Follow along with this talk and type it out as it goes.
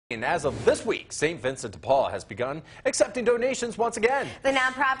And as of this week, St. Vincent de Paul has begun accepting donations once again. The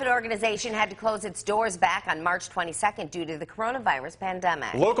nonprofit organization had to close its doors back on March 22nd due to the coronavirus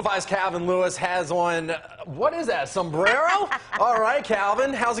pandemic. Local 5's Calvin Lewis has on, what is that, sombrero? All right,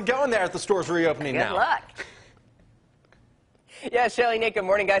 Calvin, how's it going there at the store's reopening now? Good luck. Yeah, Shelly, Nick, good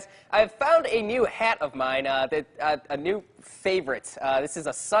morning, guys. I've found a new hat of mine, a new favorite. This is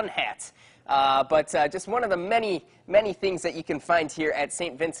a sun hat. But just one of the many things that you can find here at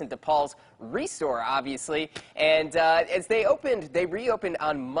St. Vincent de Paul's Restore, obviously. And as they reopened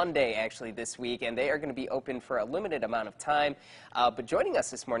on Monday, actually, this week, and they are going to be open for a limited amount of time. But joining us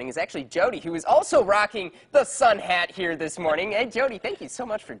this morning is actually Jody, who is also rocking the sun hat here this morning. Hey, Jody, thank you so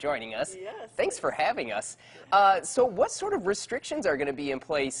much for joining us. Yes. Thanks for having us. So what sort of restrictions are going to be in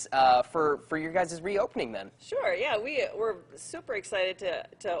place for your guys' reopening then? Sure, yeah, we're super excited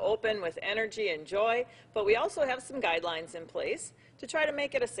to open with energy and joy, but we also have some guidelines in place to try to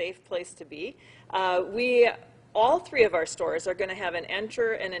make it a safe place to be. All three of our stores are going to have an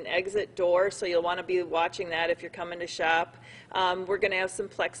enter and an exit door, so you'll want to be watching that if you're coming to shop. We're going to have some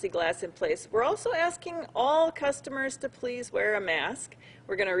plexiglass in place. We're also asking all customers to please wear a mask.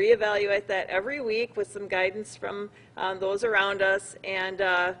 We're going to reevaluate that every week with some guidance from those around us, and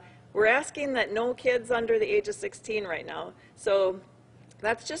we're asking that no kids under the age of 16 right now. So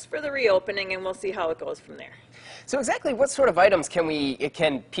that's just for the reopening, and we'll see how it goes from there. So exactly what sort of items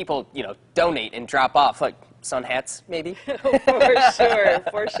can people, donate and drop off? Like sun hats, maybe?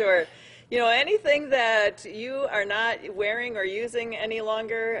 For sure. Anything that you are not wearing or using any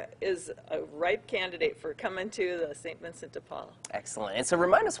longer is a ripe candidate for coming to the St. Vincent de Paul. Excellent. And so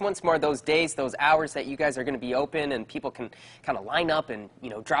remind us once more those days, those hours that you guys are going to be open and people can kind of line up and,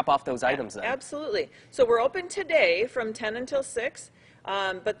 drop off those items then. Absolutely. So we're open today from 10 until 6.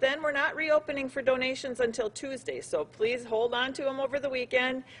 But then we're not reopening for donations until Tuesday, so please hold on to them over the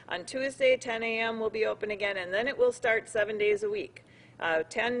weekend. On Tuesday, 10 a.m. we'll be open again, and then it will start 7 days a week,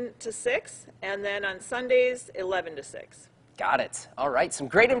 10 to 6, and then on Sundays, 11 to 6. Got it. All right. Some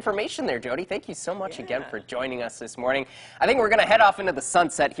great information there, Jody. Thank you so much again for joining us this morning. I think we're going to head off into the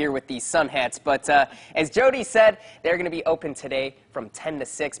sunset here with these sun hats. But as Jody said, they're going to be open today from 10 to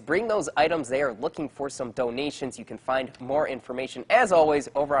 6. Bring those items. They are looking for some donations. You can find more information, as always,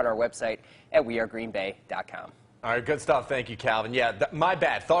 over on our website at wearegreenbay.com. All right, good stuff. Thank you, Calvin. Yeah, my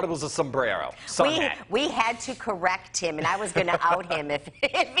bad. Thought it was a sombrero. Sun hat. We had to correct him, and I was going to out him if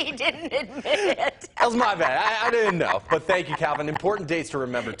he didn't admit it. That was my bad. I didn't know. But thank you, Calvin. Important dates to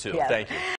remember, too. Yeah. Thank you.